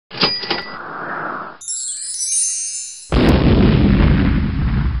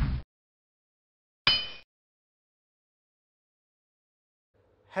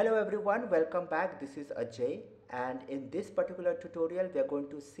Hello everyone, welcome back. This is Ajay, and in this particular tutorial we are going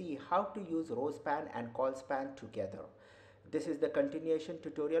to see how to use row span and col span together. This is the continuation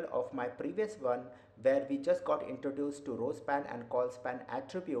tutorial of my previous one where we just got introduced to row span and col span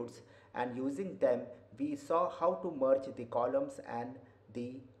attributes, and using them we saw how to merge the columns and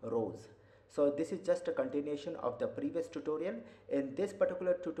the rows. So this is just a continuation of the previous tutorial. In this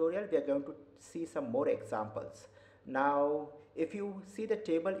particular tutorial we are going to see some more examples. Now if you see the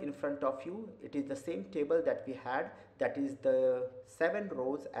table in front of you, it is the same table that we had, that is the 7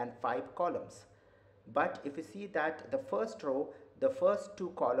 rows and 5 columns. But if you see that the first row, the first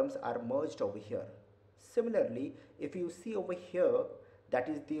 2 columns are merged over here. Similarly, if you see over here, that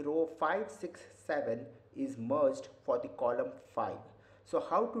is the row 5, 6, 7 is merged for the column 5. So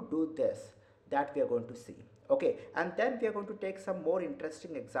how to do this, that we are going to see. Okay, and then we are going to take some more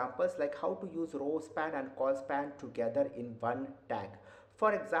interesting examples like how to use row span and col span together in one tag.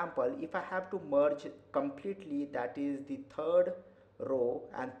 For example, if I have to merge completely, that is the third row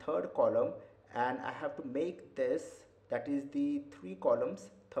and third column, and I have to make this, that is the 3 columns,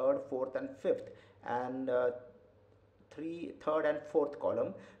 third, fourth and fifth, and third and fourth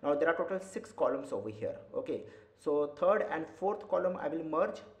column. Now there are total 6 columns over here. Okay, so third and fourth column I will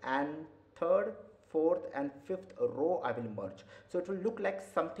merge, and third, fourth and fifth row I will merge. So it will look like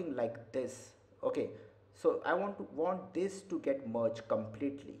something like this. Okay, so I want this to get merged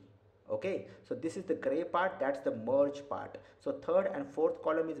completely. Okay, so this is the gray part, that's the merge part. So third and fourth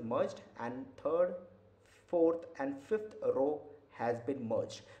column is merged, and third, fourth and fifth row has been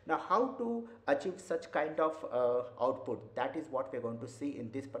merged. Now how to achieve such kind of output, that is what we're going to see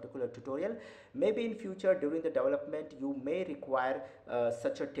in this particular tutorial. Maybe in future during the development you may require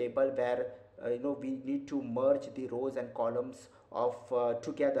such a table where we need to merge the rows and columns of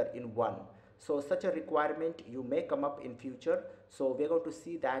together in one. So such a requirement you may come up in future. So we're going to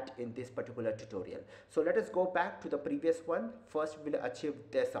see that in this particular tutorial. So let us go back to the previous one. First we'll achieve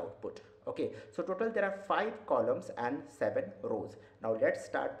this output. Okay, so total there are 5 columns and 7 rows. Now let's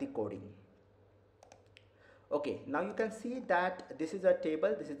start the coding. Okay, now you can see that this is a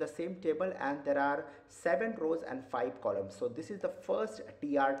table, this is the same table, and there are 7 rows and 5 columns. So this is the first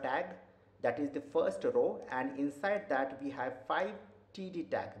tr tag, that is the first row, and inside that we have 5 td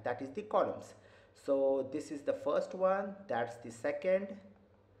tag, that is the columns. So this is the first one, that's the second,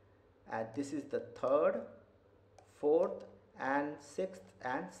 and this is the third, fourth and sixth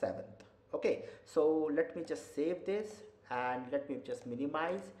and seventh. Okay, so let me just save this and let me just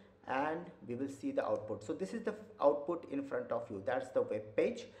minimize, and we will see the output. So this is the output in front of you, that's the web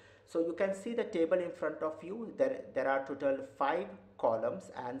page. So you can see the table in front of you. There are total 5 columns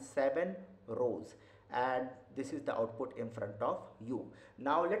and 7 rows, and this is the output in front of you.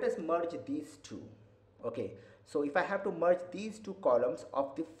 Now let us merge these two. Okay, so if I have to merge these 2 columns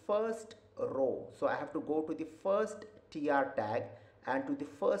of the first row, so I have to go to the first tr tag and to the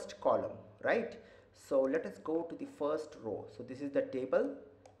first column, right? So let us go to the first row. So this is the table,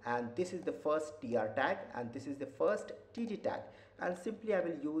 and this is the first tr tag, and this is the first td tag, and simply I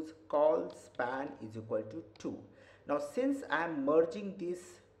will use col span is equal to 2. Now since I am merging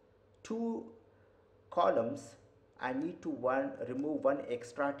these 2 columns, I need to remove one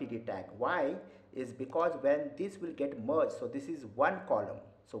extra td tag. Why? Is because when this will get merged, so this is one column,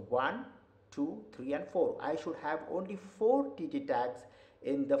 so 1, 2, 3 and 4, I should have only 4 td tags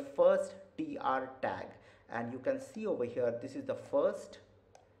in the first tr tag, and you can see over here this is the first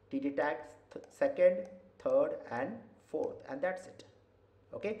td tag, second, third and fourth, and that's it.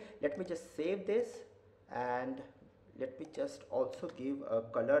 Okay, let me just save this, and let me just also give a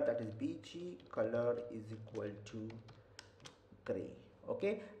color, that is bg color is equal to gray.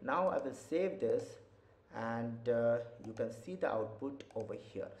 Okay, now I will save this, and you can see the output over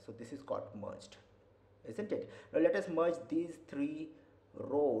here. So this is got merged, isn't it? Now let us merge these 3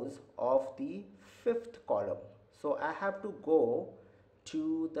 rows of the 5th column. So I have to go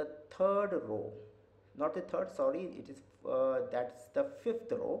to the 3rd row, not the 3rd, sorry, it is that's the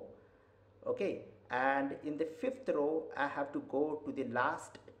 5th row. Okay, and in the 5th row I have to go to the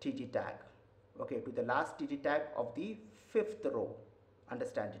last td tag. Okay, to the last td tag of the 5th row,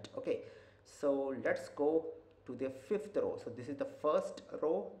 understand it? Okay, so let's go to the 5th row. So this is the first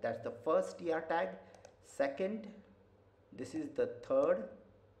row, that's the first tr tag, second, this is the third,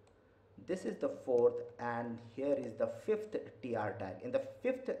 this is the fourth, and here is the 5th tr tag. In the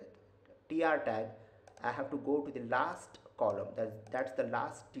 5th tr tag I have to go to the last column, that's the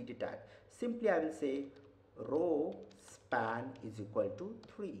last td tag. Simply I will say row span is equal to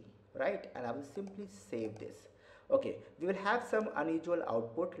 3, right? And I will simply save this. Okay, we will have some unusual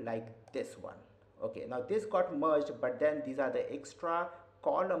output like this one. Okay, now this got merged, but then these are the extra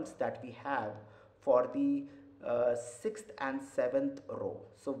columns that we have for the 6th and 7th row.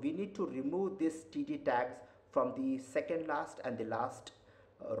 So we need to remove these TD tags from the second last and the last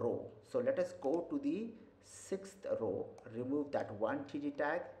row. So let us go to the 6th row, remove that one TD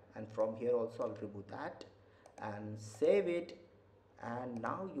tag, and from here also I'll remove that and save it. And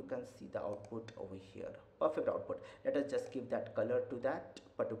now you can see the output over here, perfect output. Let us just give that color to that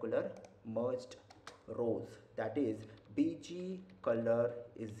particular merged rows, that is BG color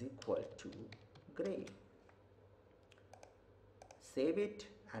is equal to gray. Save it,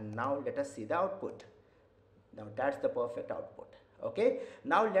 and now let us see the output. Now that's the perfect output. Okay,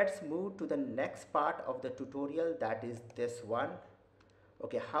 now let's move to the next part of the tutorial, that is this one.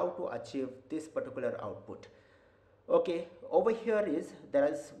 Okay, how to achieve this particular output. Okay, over here there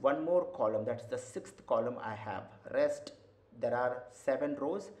is one more column, that's the 6th column I have. Rest there are 7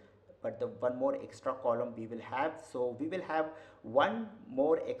 rows, but the one more extra column we will have. So we will have one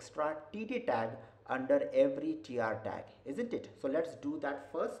more extra TD tag under every TR tag, isn't it? So let's do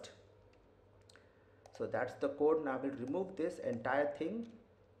that first. So that's the code. Now I will remove this entire thing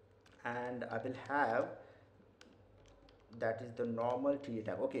and I will have, that is the normal TD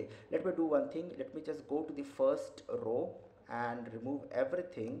tag. Okay, let me do one thing. Let me just go to the first row and remove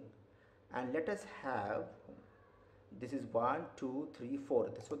everything, and let us have, this is 1 2 3 4,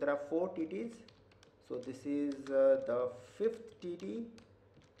 so there are 4 TDs. So this is the 5th TD,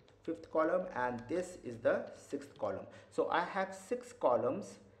 5th column, and this is the 6th column. So I have 6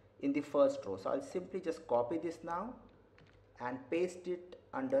 columns in the first row, so I'll simply just copy this now and paste it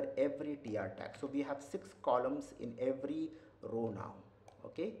under every TR tag. So we have 6 columns in every row now.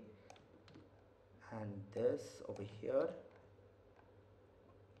 Okay, and this over here,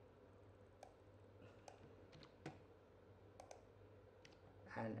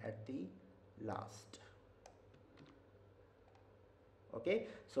 and at the last. Okay,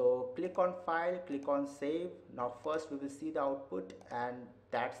 so click on file, click on save. Now first we will see the output, and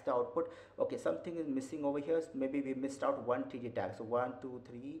that's the output. Okay, something is missing over here, so maybe we missed out one TD tag. So 1 2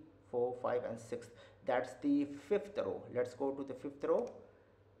 3 4 5 and 6, that's the 5th row. Let's go to the 5th row.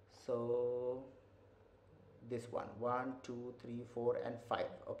 So this one, 1 2 3 4 and 5.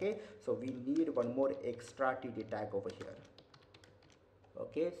 Okay, so we need one more extra TD tag over here.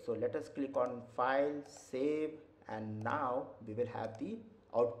 Okay, so let us click on file, save, and now we will have the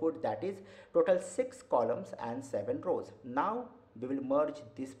output, that is total 6 columns and 7 rows. Now we will merge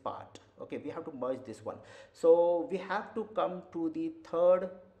this part. Okay, we have to merge this one. So we have to come to the 3rd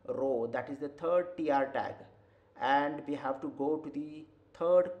row, that is the 3rd TR tag, and we have to go to the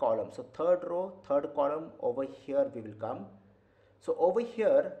 3rd column. So 3rd row, 3rd column, over here we will come. So over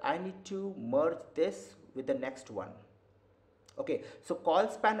here I need to merge this with the next one. Okay, so col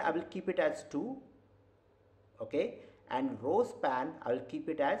span I will keep it as 2. Okay, and row span I will keep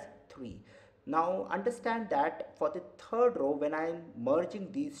it as 3. Now understand that for the 3rd row, when I am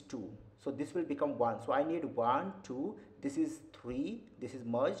merging these two, so this will become 1. So I need 1 2, this is 3, this is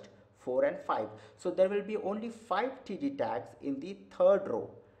merged, 4 and 5. So there will be only 5 TD tags in the 3rd row.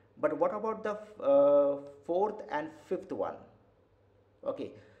 But what about the 4th and 5th one?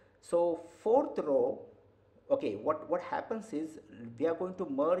 Okay, so 4th row, okay, what happens is we are going to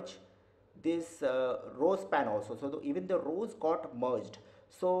merge this row span also. So even the rows got merged,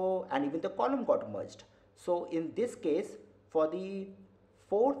 so, and even the column got merged. So in this case, for the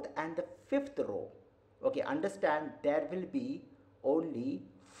 4th and the 5th row, okay, understand there will be only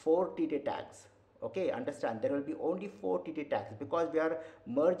 4 TD tags. Okay, understand there will be only 4 TD tags because we are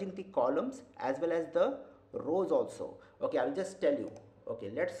merging the columns as well as the rows also. Okay, I'll just tell you.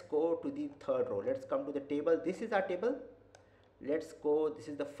 Okay, let's go to the 3rd row. Let's come to the table. This is our table. Let's go, this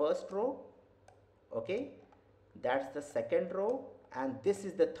is the 1st row. Okay, that's the 2nd row, and this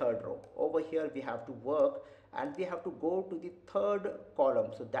is the 3rd row. Over here we have to work, and we have to go to the 3rd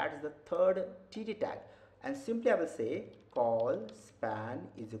column. So that is the 3rd TD tag, and simply I will say col span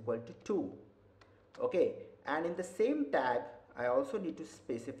is equal to 2. Okay, and in the same tag I also need to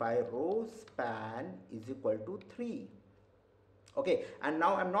specify row span is equal to 3. Okay, and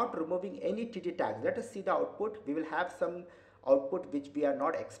now I'm not removing any TD tags. Let us see the output. We will have some output which we are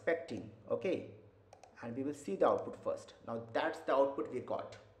not expecting. Okay, and we will see the output first. Now that's the output we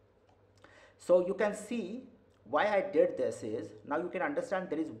got. So you can see why I did this is, now you can understand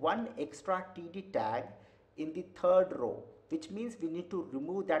there is one extra TD tag in the 3rd row, which means we need to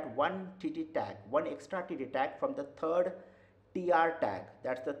remove that one TD tag, one extra TD tag from the 3rd TR tag,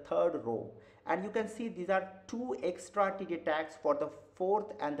 that's the 3rd row. And you can see these are 2 extra TD tags for the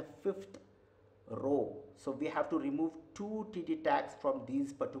 4th and the 5th row. So we have to remove 2 TD tags from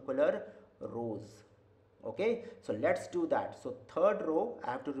these particular rows. Okay, so let's do that. So third row,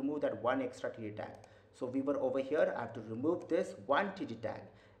 I have to remove that one extra TD tag. So we were over here, I have to remove this one TD tag,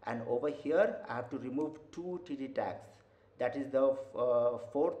 and over here I have to remove two TD tags. That is the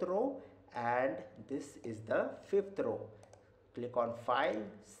fourth row, and this is the fifth row. Click on file,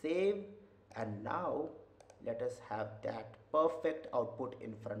 save, and now let us have that perfect output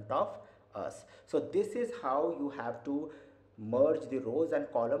in front of us. So this is how you have to merge the rows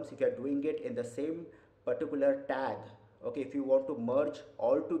and columns if you are doing it in the same particular tag. Okay, if you want to merge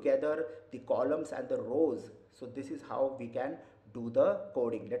all together the columns and the rows, so this is how we can do the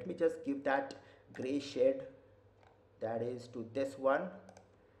coding. Let me just give that gray shade, that is to this one,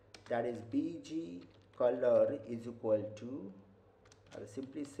 that is bg color is equal to, I'll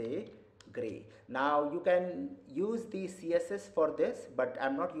simply say gray. Now you can use the CSS for this, but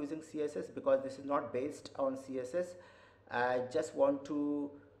I'm not using CSS because this is not based on CSS. I just want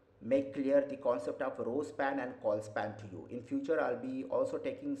to make clear the concept of row span and col span to you. In future, I'll be also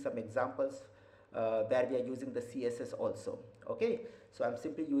taking some examples where we are using the CSS also. Okay, so I'm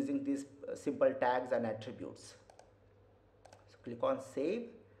simply using these simple tags and attributes. So click on save,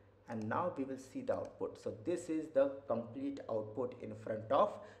 and now we will see the output. So this is the complete output in front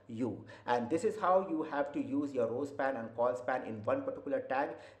of you, and this is how you have to use your row span and col span in one particular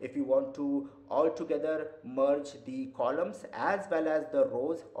tag. If you want to all together merge the columns as well as the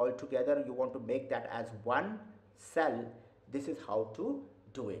rows all together, you want to make that as one cell, this is how to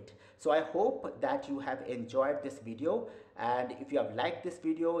do it. So I hope that you have enjoyed this video, and if you have liked this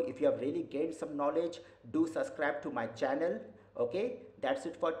video, if you have really gained some knowledge, do subscribe to my channel. Okay, that's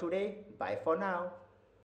it for today. Bye for now.